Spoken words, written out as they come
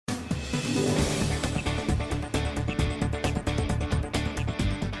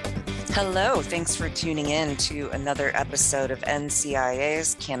Hello, thanks for tuning in to another episode of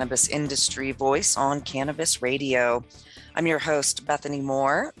NCIA's Cannabis Industry Voice on Cannabis Radio. I'm your host, Bethany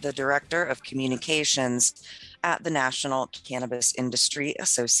Moore, the Director of Communications at the National Cannabis Industry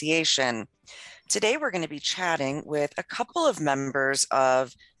Association. Today, we're going to be chatting with a couple of members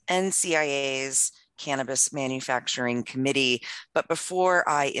of NCIA's Cannabis Manufacturing Committee. But before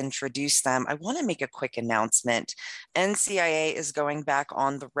I introduce them, I want to make a quick announcement. NCIA is going back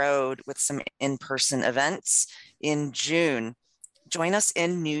on the road with some in-person events in June. Join us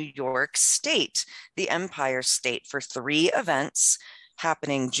in New York State, the Empire State, for 3 events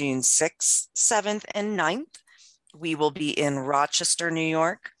happening June 6th, 7th, and 9th. We will be in Rochester, New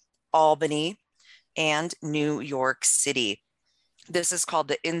York, Albany, and New York City. This is called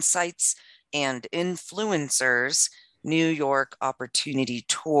the Insights and Influencers New York Opportunity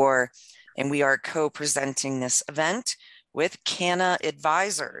Tour, and we are co-presenting this event with Canna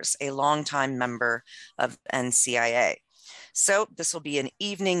Advisors, a longtime member of NCIA. So this will be an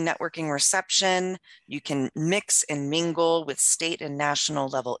evening networking reception. You can mix and mingle with state and national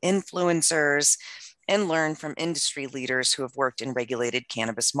level influencers and learn from industry leaders who have worked in regulated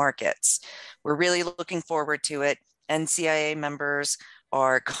cannabis markets. We're really looking forward to it. NCIA members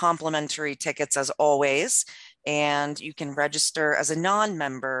are complimentary tickets as always, and you can register as a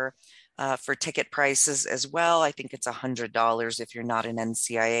non-member for ticket prices as well. I think it's $100 if you're not an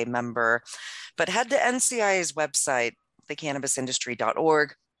NCIA member, but head to NCIA's website,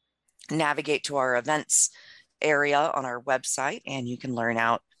 thecannabisindustry.org, navigate to our events area on our website, and you can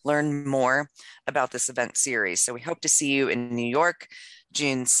learn more about this event series. So we hope to see you in New York,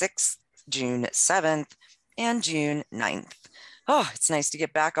 June 6th, June 7th, and June 9th. Oh, it's nice to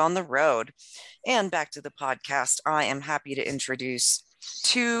get back on the road. And back to the podcast, I am happy to introduce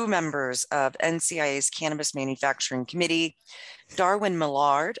 2 members of NCIA's Cannabis Manufacturing Committee, Darwin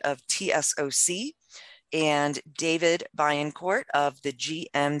Millard of TSOC and David Biancourt of the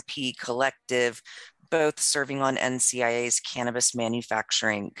GMP Collective, both serving on NCIA's Cannabis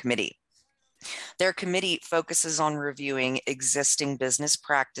Manufacturing Committee. Their committee focuses on reviewing existing business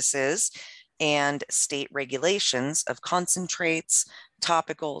practices and state regulations of concentrates,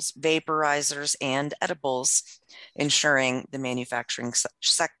 topicals, vaporizers, and edibles, ensuring the manufacturing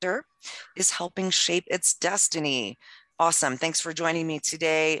sector is helping shape its destiny. Awesome. Thanks for joining me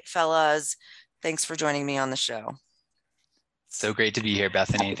today, fellas. Thanks for joining me on the show. So great to be here,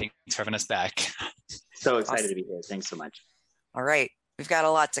 Bethany. Thanks for having us back. So excited to be here. Thanks so much. All right. We've got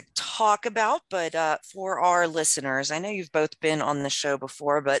a lot to talk about, but for our listeners, I know you've both been on the show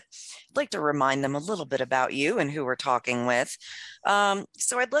before, but I'd like to remind them a little bit about you and who we're talking with.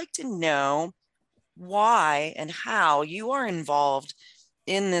 So I'd like to know why and how you are involved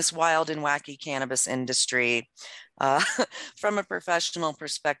in this wild and wacky cannabis industry from a professional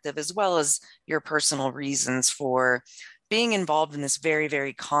perspective, as well as your personal reasons for being involved in this very,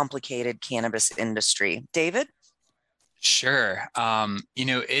 very complicated cannabis industry. David? Sure.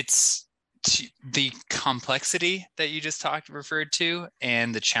 It's the complexity that you just referred to,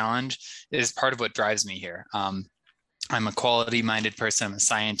 and the challenge is part of what drives me here. I'm a quality-minded person. I'm a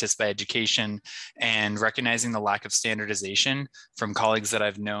scientist by education, and recognizing the lack of standardization from colleagues that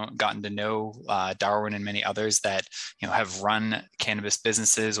I've gotten to know, Darwin and many others that have run cannabis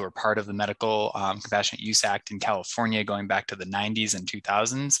businesses or part of the Medical Compassionate Use Act in California going back to the 90s and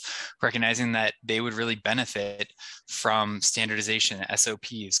 2000s, recognizing that they would really benefit from standardization,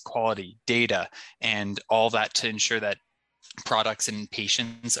 SOPs, quality, data, and all that to ensure that products and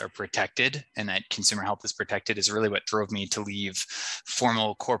patients are protected and that consumer health is protected is really what drove me to leave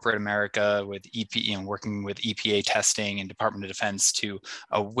formal corporate America with working with EPA testing and Department of Defense to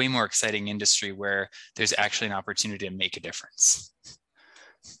a way more exciting industry where there's actually an opportunity to make a difference.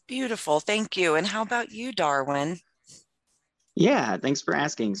 Beautiful. Thank you. And how about you, Darwin? Yeah, thanks for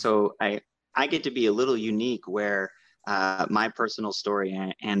asking. So I get to be a little unique where my personal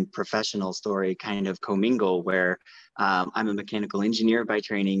story and professional story kind of commingle, where I'm a mechanical engineer by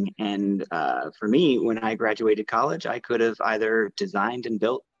training. And for me, when I graduated college, I could have either designed and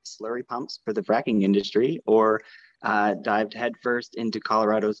built slurry pumps for the fracking industry or dived headfirst into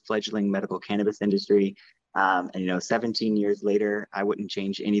Colorado's fledgling medical cannabis industry. 17 years later, I wouldn't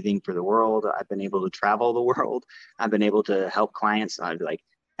change anything for the world. I've been able to travel the world. I've been able to help clients on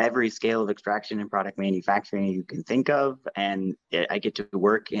every scale of extraction and product manufacturing you can think of. And I get to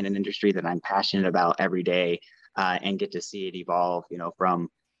work in an industry that I'm passionate about every day and get to see it evolve,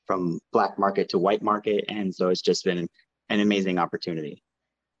 from black market to white market. And so it's just been an amazing opportunity.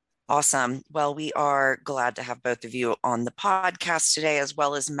 Awesome. Well, we are glad to have both of you on the podcast today, as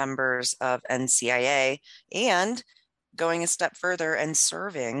well as members of NCIA and going a step further and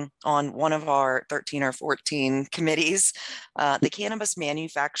serving on one of our 13 or 14 committees, the Cannabis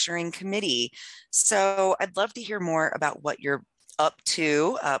Manufacturing Committee. So I'd love to hear more about what you're up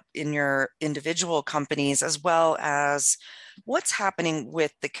to in your individual companies, as well as what's happening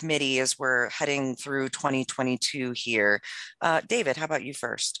with the committee as we're heading through 2022 here. David, how about you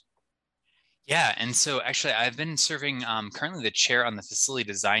first? Yeah, and so actually, I've been serving currently the chair on the facility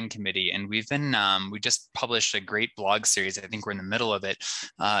design committee, and we just published a great blog series. I think we're in the middle of it,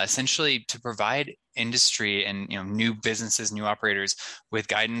 essentially to provide industry and new businesses, new operators with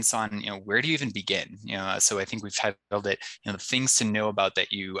guidance on where do you even begin. So I think we've titled it the things to know about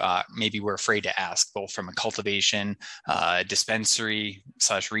that you maybe were afraid to ask, both from a cultivation, dispensary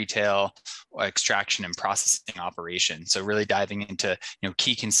 / retail, extraction and processing operation. So really diving into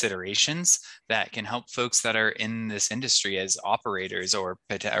key considerations that can help folks that are in this industry as operators or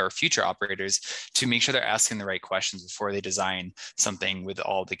future operators to make sure they're asking the right questions before they design something with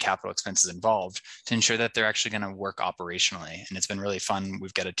all the capital expenses involved to ensure that they're actually going to work operationally. And it's been really fun.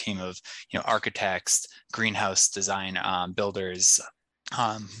 We've got a team of architects, greenhouse design builders,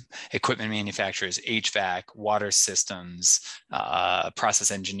 equipment manufacturers, HVAC, water systems, process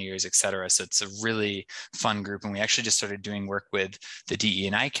engineers, et cetera. So it's a really fun group. And we actually just started doing work with the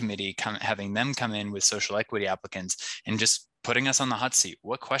DE&I committee, having them come in with social equity applicants and just putting us on the hot seat.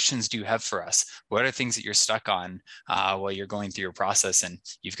 What questions do you have for us? What are things that you're stuck on while you're going through your process? And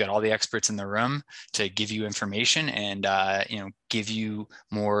you've got all the experts in the room to give you information and give you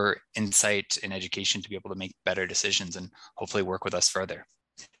more insight and education to be able to make better decisions and hopefully work with us further.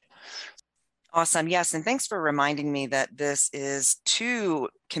 Awesome. Yes. And thanks for reminding me that this is two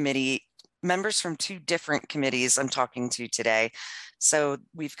committee members from two different committees I'm talking to today. So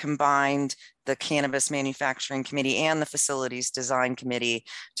we've combined the Cannabis Manufacturing Committee and the Facilities Design Committee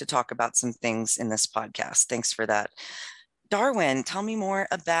to talk about some things in this podcast. Thanks for that. Darwin, tell me more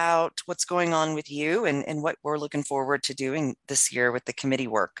about what's going on with you and what we're looking forward to doing this year with the committee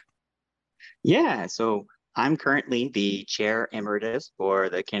work. Yeah, so I'm currently the chair emeritus for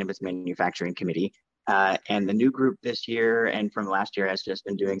the Cannabis Manufacturing Committee. And the new group this year and from last year has just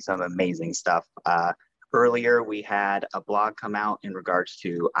been doing some amazing stuff. Earlier, we had a blog come out in regards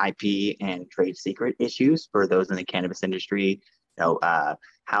to IP and trade secret issues for those in the cannabis industry.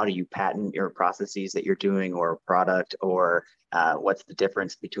 How do you patent your processes that you're doing or a product, or what's the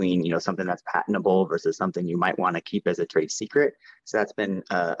difference between something that's patentable versus something you might want to keep as a trade secret. So that's been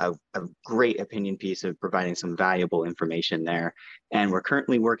a great opinion piece of providing some valuable information there. And we're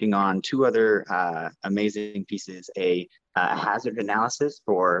currently working on two other amazing pieces, a hazard analysis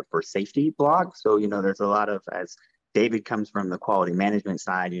for safety blog. So there's a lot of, as David comes from the quality management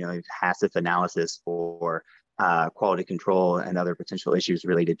side, HACCP analysis for quality control and other potential issues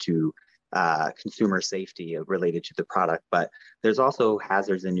related to consumer safety related to the product. But there's also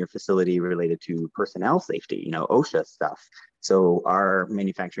hazards in your facility related to personnel safety, OSHA stuff. So our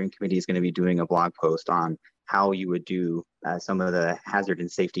manufacturing committee is going to be doing a blog post on how you would do some of the hazard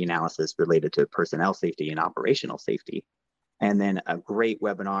and safety analysis related to personnel safety and operational safety. And then a great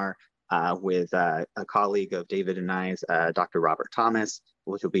webinar with a colleague of David and I's, Dr. Robert Thomas,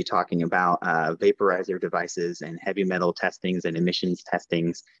 which will be talking about vaporizer devices and heavy metal testings and emissions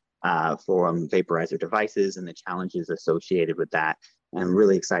testings for vaporizer devices and the challenges associated with that. And I'm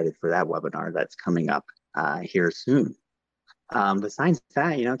really excited for that webinar that's coming up here soon. Besides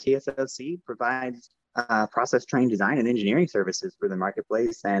that, TSOC provides process trained design and engineering services for the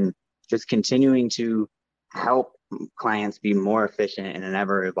marketplace, and just continuing to help clients be more efficient in an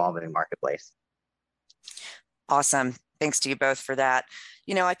ever evolving marketplace. Awesome. Thanks to you both for that.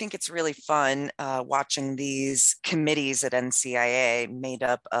 I think it's really fun watching these committees at NCIA made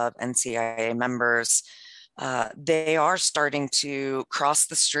up of NCIA members. They are starting to cross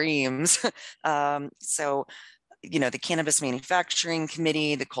the streams. So, the Cannabis Manufacturing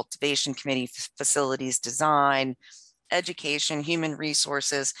Committee, the Cultivation Committee, Facilities Design, Education, Human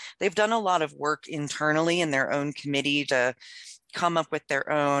Resources, they've done a lot of work internally in their own committee to come up with their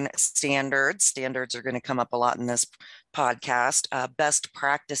own standards. Standards are going to come up a lot in this podcast. Best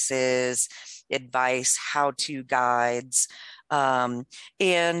practices, advice, how-to guides.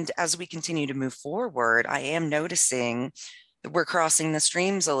 And as we continue to move forward, I am noticing that we're crossing the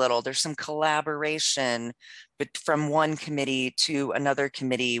streams a little. There's some collaboration from one committee to another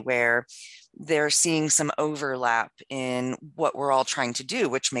committee where they're seeing some overlap in what we're all trying to do,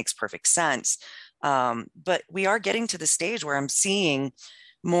 which makes perfect sense. But we are getting to the stage where I'm seeing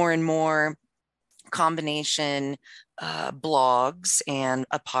more and more combination blogs and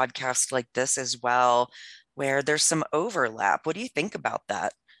a podcast like this as well, where there's some overlap. What do you think about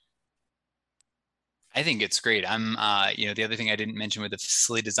that? I think it's great. The other thing I didn't mention with the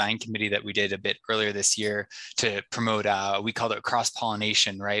facility design committee that we did a bit earlier this year to promote, we called it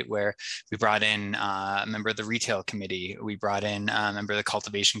cross-pollination, right? Where we brought in a member of the retail committee, we brought in a member of the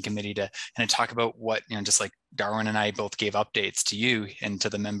cultivation committee to kind of talk about what, just like Darwin and I both gave updates to you and to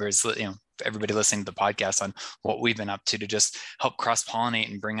the members, everybody listening to the podcast on what we've been up to just help cross-pollinate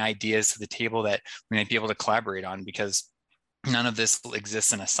and bring ideas to the table that we might be able to collaborate on, because none of this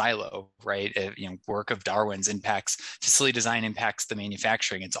exists in a silo, right? Work of Darwin's impacts facility design, impacts the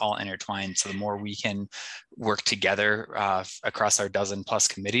manufacturing. It's all intertwined. So the more we can work together across our dozen plus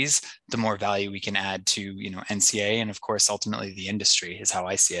committees, the more value we can add to NCA, and of course ultimately the industry, is how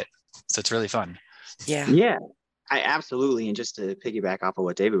I see it. So it's really fun. Yeah, I absolutely. And just to piggyback off of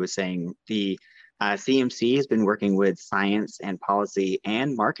what David was saying, the CMC has been working with science and policy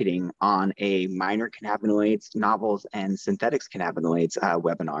and marketing on a minor cannabinoids, novels, and synthetics cannabinoids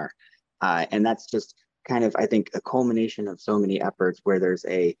webinar. And that's just kind of, I think, a culmination of so many efforts where there's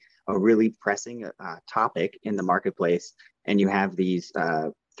a really pressing topic in the marketplace. And you have these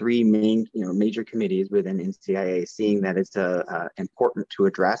three main, major committees within NCIA seeing that it's important to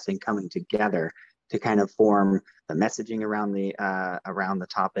address and coming together to kind of form the messaging around the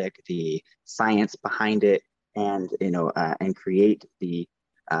topic, the science behind it, and and create the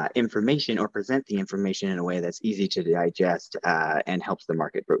information or present the information in a way that's easy to digest and helps the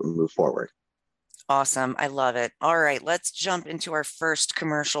market move forward. Awesome. I love it. All right, let's jump into our first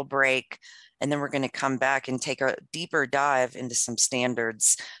commercial break. And then we're going to come back and take a deeper dive into some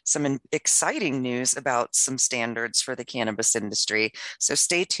standards, some exciting news about some standards for the cannabis industry. So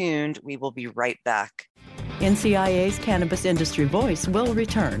stay tuned. We will be right back. NCIA's Cannabis Industry Voice will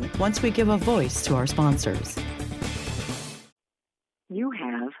return once we give a voice to our sponsors. You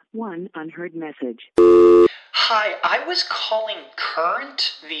have one unheard message. Hi, I was calling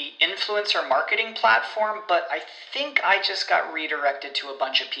Current, the influencer marketing platform, but I think I just got redirected to a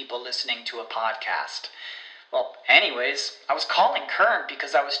bunch of people listening to a podcast. Well, anyways, I was calling Current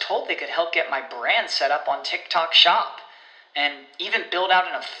because I was told they could help get my brand set up on TikTok Shop, and even build out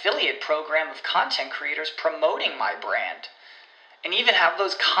an affiliate program of content creators promoting my brand, and even have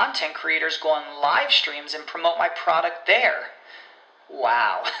those content creators go on live streams and promote my product there.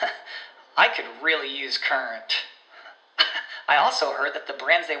 Wow. I could really use Current. I also heard that the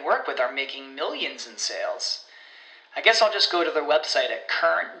brands they work with are making millions in sales. I guess I'll just go to their website at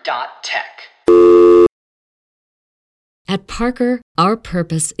current.tech. At Parker, our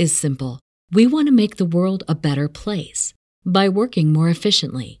purpose is simple. We want to make the world a better place by working more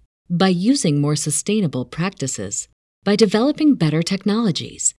efficiently, by using more sustainable practices, by developing better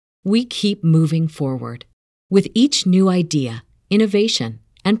technologies. We keep moving forward. With each new idea, innovation,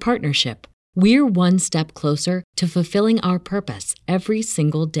 and partnership, we're one step closer to fulfilling our purpose every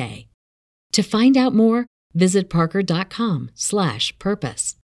single day. To find out more, visit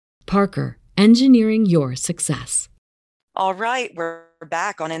parker.com/purpose. Parker, engineering your success. All right, we're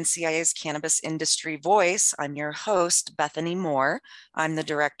back on NCIA's Cannabis Industry Voice. I'm your host, Bethany Moore. I'm the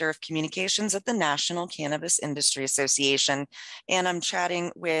Director of Communications at the National Cannabis Industry Association, and I'm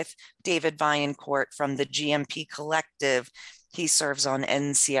chatting with David Vaillancourt from the GMP Collective. He serves on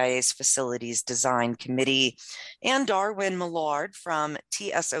NCIA's Facilities Design Committee, and Darwin Millard from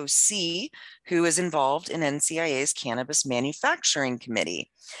TSOC, who is involved in NCIA's Cannabis Manufacturing Committee.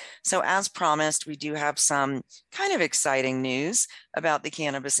 So as promised, we do have some kind of exciting news about the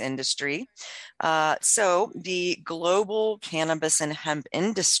cannabis industry. So the global cannabis and hemp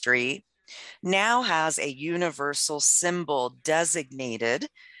industry now has a universal symbol designated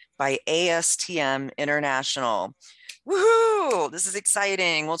by ASTM International. Woohoo! This is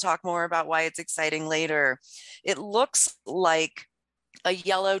exciting. We'll talk more about why it's exciting later. It looks like a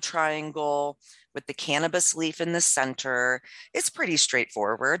yellow triangle with the cannabis leaf in the center. It's pretty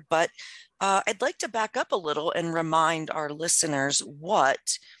straightforward, but I'd like to back up a little and remind our listeners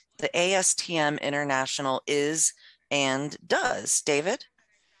what the ASTM International is and does. David?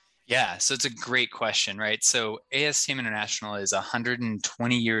 Yeah, so it's a great question, right? So ASTM International is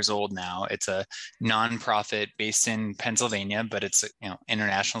 120 years old now. It's a nonprofit based in Pennsylvania, but it's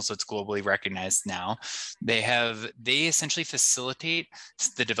international, so it's globally recognized now. They essentially facilitate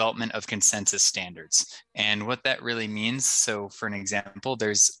the development of consensus standards. And what that really means, so for an example,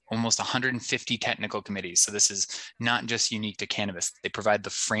 there's almost 150 technical committees. So this is not just unique to cannabis. They provide the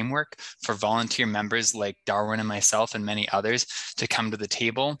framework for volunteer members like Darwin and myself and many others to come to the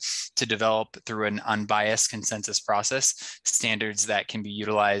table to develop through an unbiased consensus process standards that can be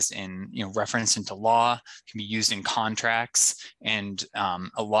utilized in reference into law, can be used in contracts, and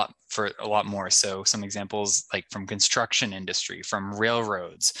a lot for a lot more. So some examples like from construction industry, from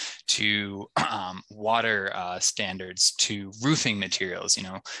railroads to water standards to roofing materials,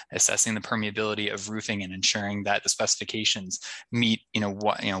 assessing the permeability of roofing and ensuring that the specifications meet,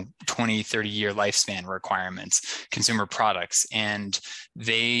 20, 30-year lifespan requirements, consumer products. And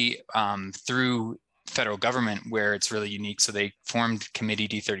they, through federal government, where it's really unique. So they formed Committee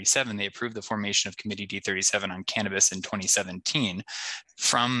D37. They approved the formation of Committee D37 on cannabis in 2017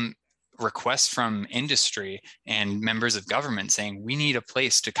 from requests from industry and members of government saying, we need a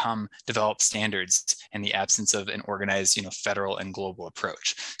place to come develop standards in the absence of an organized, federal and global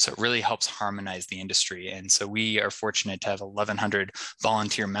approach. So it really helps harmonize the industry. And so we are fortunate to have 1,100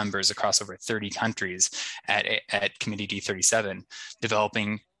 volunteer members across over 30 countries at Committee D37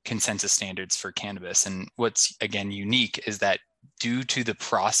 developing consensus standards for cannabis. And what's again unique is that due to the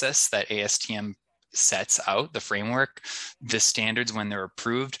process that ASTM sets out, the framework, the standards when they're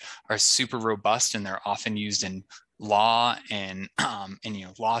approved are super robust, and they're often used in law and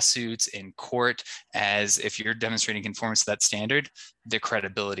lawsuits in court, as if you're demonstrating conformance to that standard, the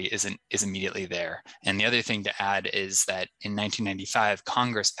credibility is immediately there. And the other thing to add is that in 1995,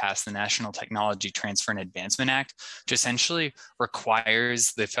 Congress passed the National Technology Transfer and Advancement Act, which essentially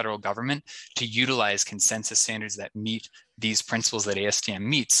requires the federal government to utilize consensus standards that meet these principles that ASTM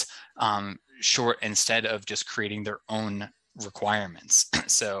meets, instead of just creating their own requirements.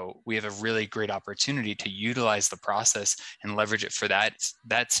 So we have a really great opportunity to utilize the process and leverage it for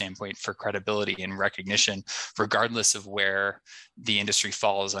that standpoint, for credibility and recognition, regardless of where the industry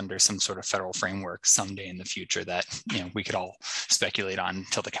falls under some sort of federal framework someday in the future that we could all speculate on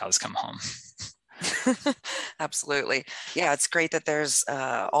until the cows come home. Absolutely. Yeah, it's great that there's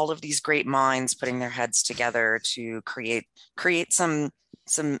all of these great minds putting their heads together to create some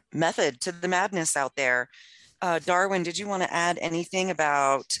method to the madness out there. Darwin, did you want to add anything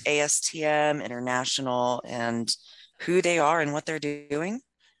about ASTM International and who they are and what they're doing?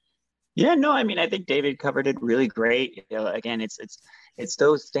 Yeah, no, I mean, I think David covered it really great. Again, it's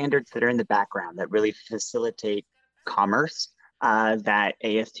those standards that are in the background that really facilitate commerce that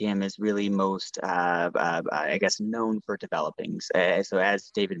ASTM is really most, I guess, known for developing. So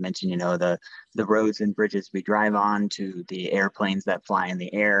as David mentioned, the roads and bridges we drive on to the airplanes that fly in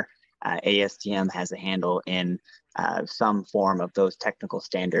the air, ASTM has a handle in some form of those technical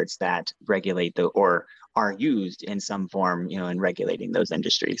standards that regulate or are used in some form, in regulating those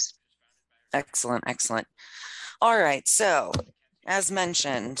industries. Excellent. All right. So as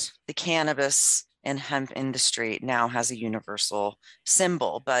mentioned, the cannabis and hemp industry now has a universal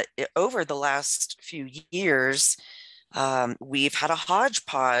symbol, but over the last few years, we've had a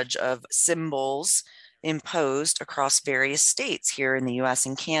hodgepodge of symbols imposed across various states here in the US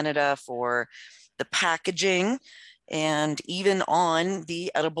and Canada for the packaging and even on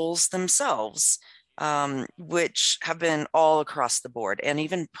the edibles themselves, which have been all across the board and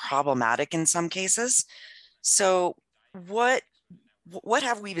even problematic in some cases. So what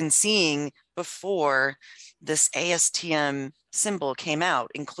have we been seeing before this ASTM symbol came out,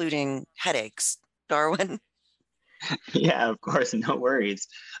 including headaches? Darwin? Yeah, of course, no worries.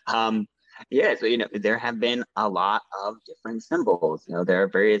 Yeah, so there have been a lot of different symbols. There are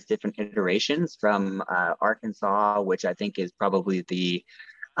various different iterations from Arkansas, which I think is probably the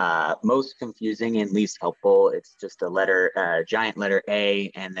most confusing and least helpful. It's just a giant letter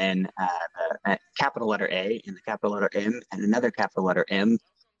A, and then a capital letter A and the capital letter M and another capital letter M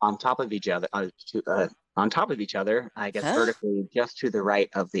on top of each other. I guess vertically, just to the right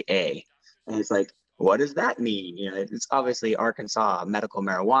of the A. And it's like, what does that mean? It's obviously Arkansas medical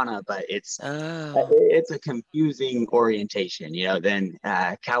marijuana, but it's a confusing orientation. Then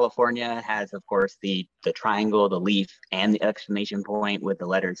California has, of course, the triangle, the leaf, and the exclamation point with the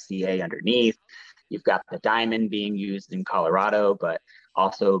letter CA underneath. You've got the diamond being used in Colorado, but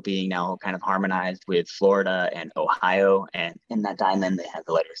also being now kind of harmonized with Florida and Ohio. And in that diamond, they have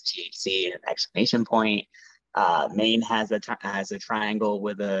the letters THC and an exclamation point. Maine has a triangle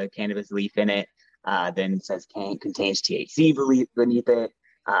with a cannabis leaf in it. Then it says contains THC beneath it.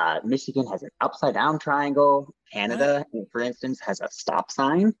 Michigan has an upside down triangle. Canada, for instance, has a stop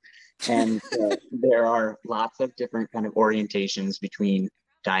sign. And there are lots of different kind of orientations between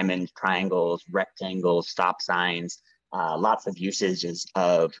diamonds, triangles, rectangles, stop signs, lots of usages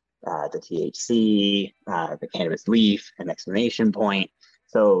of the THC, the cannabis leaf, an exclamation point.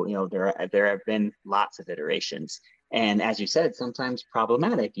 So, there have been lots of iterations. And as you said, sometimes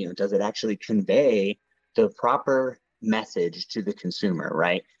problematic. Does it actually convey the proper message to the consumer,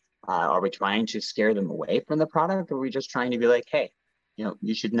 right? Are we trying to scare them away from the product, or are we just trying to be like, hey,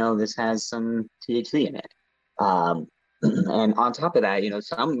 you should know this has some THC in it? And on top of that,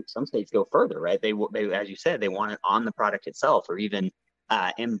 some states go further, right? They, as you said, they want it on the product itself, or even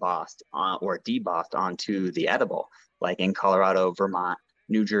embossed or debossed onto the edible. Like in Colorado, Vermont,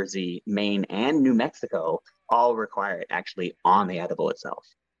 New Jersey, Maine, and New Mexico, all require it actually on the edible itself.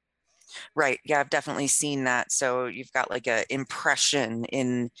 Right. Yeah, I've definitely seen that. So you've got like a impression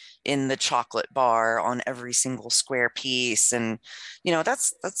in the chocolate bar on every single square piece. And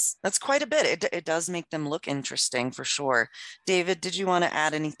that's quite a bit. It does make them look interesting for sure. David, did you want to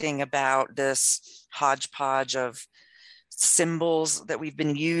add anything about this hodgepodge of symbols that we've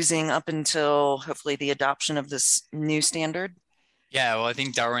been using up until hopefully the adoption of this new standard? Yeah, well, I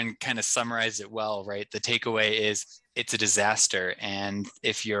think Darwin kind of summarized it well, right? The takeaway is it's a disaster. And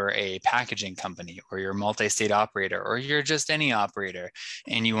if you're a packaging company, or you're a multi-state operator, or you're just any operator,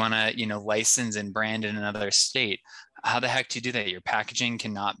 and you want to, license and brand in another state, how the heck do you do that? Your packaging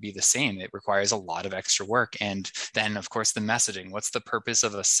cannot be the same. It requires a lot of extra work. And then, of course, the messaging. What's the purpose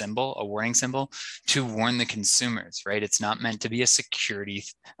of a symbol, a warning symbol? To warn the consumers, right? It's not meant to be a security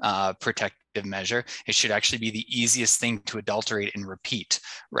protective measure. It should actually be the easiest thing to adulterate and repeat,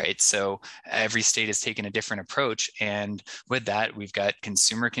 right? So every state has taken a different approach. And with that, we've got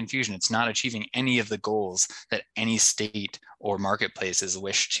consumer confusion. It's not achieving any of the goals that any state or marketplaces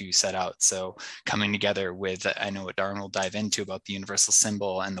wish to set out. So coming together with, I know what Darwin will dive into about the universal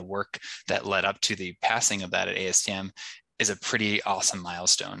symbol and the work that led up to the passing of that at ASTM is a pretty awesome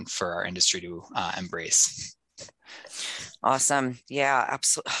milestone for our industry to embrace. Awesome. Yeah,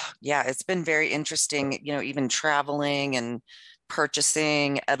 absolutely. Yeah, it's been very interesting, even traveling and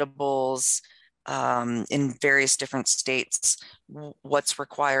purchasing edibles in various different states, what's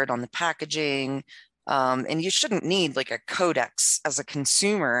required on the packaging. And you shouldn't need like a codex as a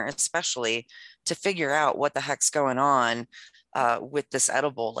consumer, especially to figure out what the heck's going on with this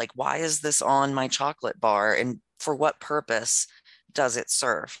edible. Like, why is this on my chocolate bar, and for what purpose does it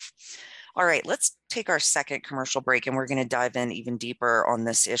serve? All right, let's take our second commercial break, and we're going to dive in even deeper on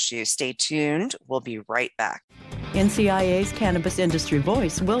this issue. Stay tuned. We'll be right back. NCIA's Cannabis Industry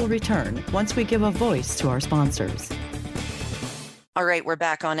Voice will return once we give a voice to our sponsors. All right, we're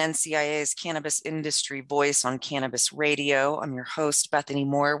back on NCIA's Cannabis Industry Voice on Cannabis Radio. I'm your host, Bethany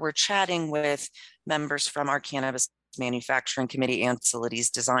Moore. We're chatting with members from our Cannabis Manufacturing Committee and Facilities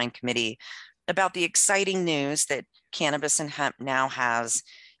Design Committee about the exciting news that cannabis and hemp now has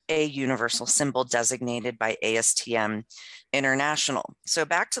a universal symbol designated by ASTM International. So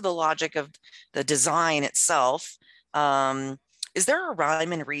back to the logic of the design itself. Is there a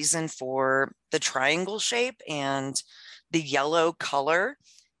rhyme and reason for the triangle shape and the yellow color?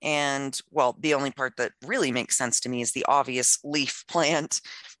 And well, the only part that really makes sense to me is the obvious leaf plant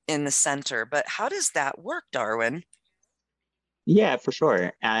in the center. But how does that work, Darwin? Yeah, for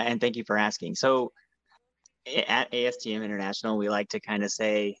sure. And thank you for asking. So at ASTM International, we like to kind of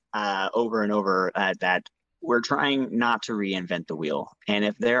say over and over that we're trying not to reinvent the wheel. And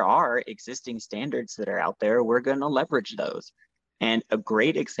if there are existing standards that are out there, we're going to leverage those. And a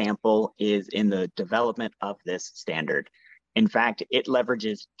great example is in the development of this standard. In fact, it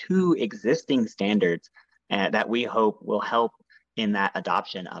leverages two existing standards that we hope will help in that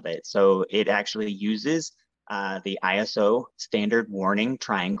adoption of it. So it actually uses the ISO standard warning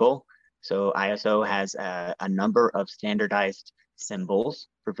triangle. So ISO has a number of standardized symbols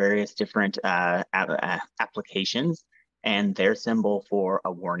for various different applications, and their symbol for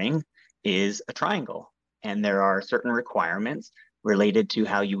a warning is a triangle. And there are certain requirements related to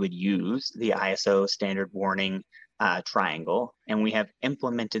how you would use the ISO standard warning triangle, and we have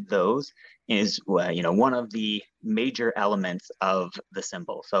implemented those is one of the major elements of the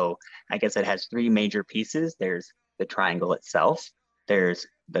symbol. So I guess it has three major pieces. There's the triangle itself, there's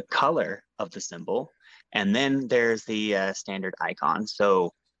the color of the symbol, and then there's the standard icon.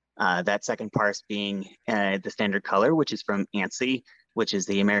 So that second part being the standard color, which is from ANSI, which is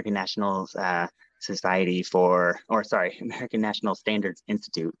the American National American National Standards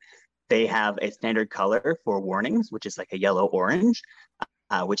Institute. They have a standard color for warnings, which is like a yellow-orange,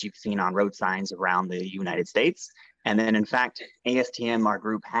 which you've seen on road signs around the United States. And then in fact, ASTM, our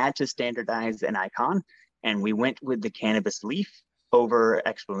group, had to standardize an icon, and we went with the cannabis leaf over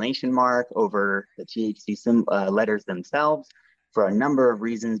exclamation mark, over the THC letters themselves for a number of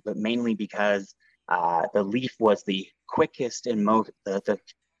reasons, but mainly because the leaf was the quickest and the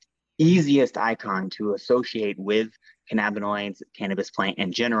easiest icon to associate with cannabinoids, cannabis plant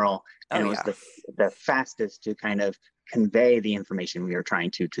in general, and it was the fastest to kind of convey the information we were trying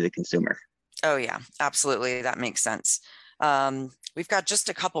to the consumer. Oh yeah, absolutely. That makes sense. We've got just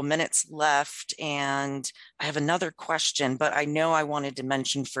a couple minutes left, and I have another question, but I know I wanted to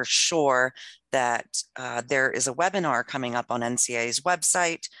mention for sure that there is a webinar coming up on NCIA's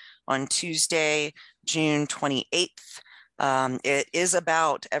website on Tuesday, June 28th. It is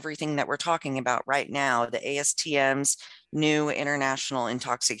about everything that we're talking about right now, the ASTM's new International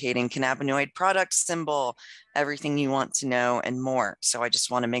Intoxicating Cannabinoid Product Symbol, everything you want to know and more. So I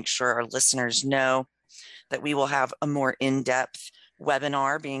just want to make sure our listeners know that we will have a more in-depth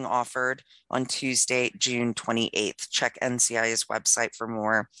webinar being offered on Tuesday, June 28th. Check NCIA's website for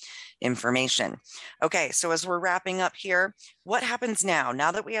more information. Okay, so as we're wrapping up here, what happens now?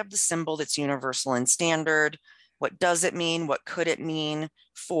 Now that we have the symbol that's universal and standard, what does it mean? What could it mean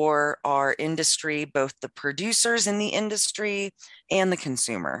for our industry, both the producers in the industry and the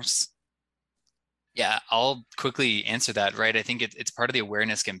consumers? Yeah, I'll quickly answer that, right? I think it's part of the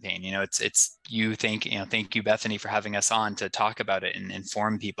awareness campaign. Thank you, Bethany, for having us on to talk about it and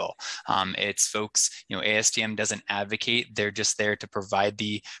inform people. It's folks, ASTM doesn't advocate. They're just there to provide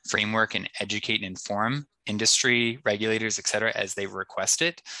the framework and educate and inform industry, regulators, et cetera, as they request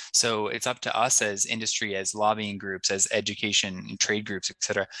it. So it's up to us as industry, as lobbying groups, as education and trade groups, et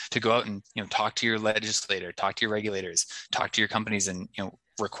cetera, to go out and, talk to your legislator, talk to your regulators, talk to your companies, and,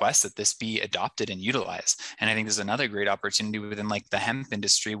 request that this be adopted and utilized. And I think there's another great opportunity within like the hemp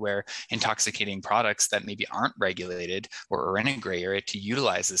industry where intoxicating products that maybe aren't regulated or are in a gray area to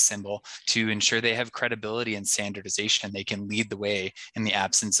utilize this symbol to ensure they have credibility and standardization. They can lead the way in the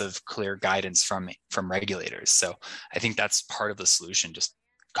absence of clear guidance from regulators. So I think that's part of the solution. Just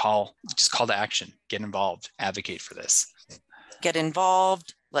call to action, get involved, advocate for this. Get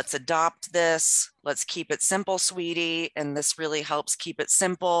involved. Let's adopt this. Let's keep it simple, sweetie. And this really helps keep it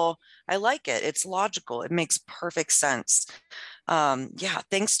simple. I like it. It's logical. It makes perfect sense.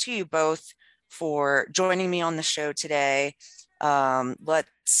 Thanks to you both for joining me on the show today.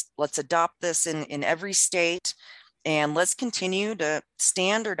 Let's adopt this in every state, and let's continue to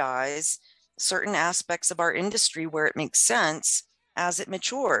standardize certain aspects of our industry where it makes sense as it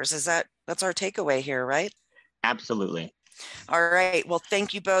matures. That's our takeaway here, right? Absolutely. All right. Well,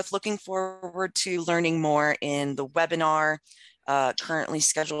 thank you both. Looking forward to learning more in the webinar currently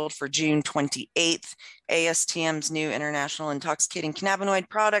scheduled for June 28th. ASTM's new International Intoxicating Cannabinoid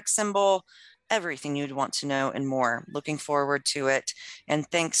Product Symbol, everything you'd want to know and more. Looking forward to it. And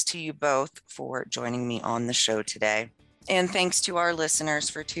thanks to you both for joining me on the show today. And thanks to our listeners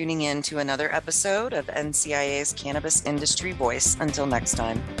for tuning in to another episode of NCIA's Cannabis Industry Voice. Until next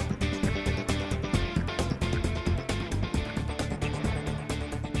time.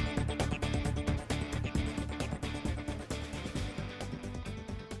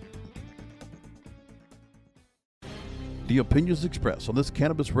 The opinions expressed on this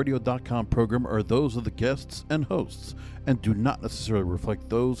CannabisRadio.com program are those of the guests and hosts and do not necessarily reflect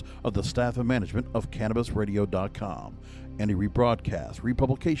those of the staff and management of CannabisRadio.com. Any rebroadcast,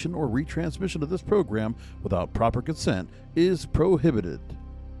 republication, or retransmission of this program without proper consent is prohibited.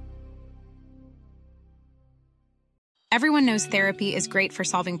 Everyone knows therapy is great for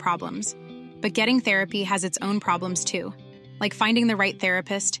solving problems, but getting therapy has its own problems too, like finding the right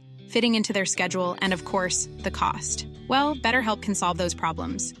therapist, fitting into their schedule, and of course, the cost. Well, BetterHelp can solve those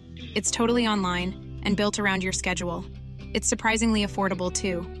problems. It's totally online and built around your schedule. It's surprisingly affordable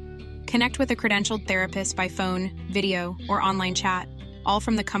too. Connect with a credentialed therapist by phone, video, or online chat, all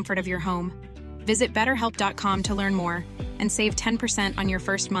from the comfort of your home. Visit BetterHelp.com to learn more and save 10% on your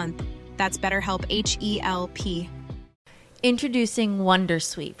first month. That's BetterHelp, H-E-L-P. Introducing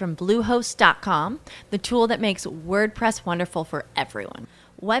Wondersuite from Bluehost.com, the tool that makes WordPress wonderful for everyone.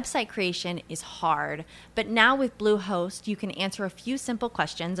 Website creation is hard, but now with Bluehost, you can answer a few simple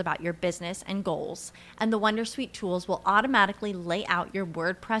questions about your business and goals, and the Wondersuite tools will automatically lay out your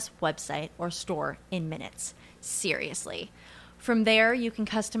WordPress website or store in minutes. Seriously. From there, you can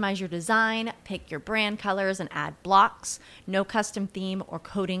customize your design, pick your brand colors, and add blocks. No custom theme or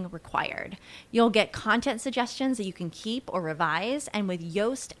coding required. You'll get content suggestions that you can keep or revise, and with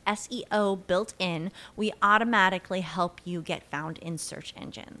Yoast SEO built in, we automatically help you get found in search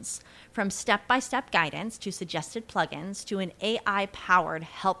engines. From step-by-step guidance to suggested plugins to an AI-powered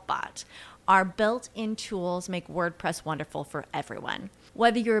help bot, our built-in tools make WordPress wonderful for everyone.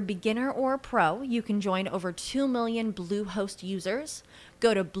 Whether you're a beginner or a pro, you can join over 2 million Bluehost users.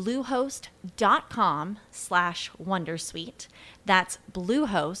 Go to bluehost.com/wondersuite. That's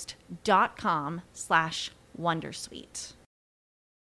bluehost.com/wondersuite.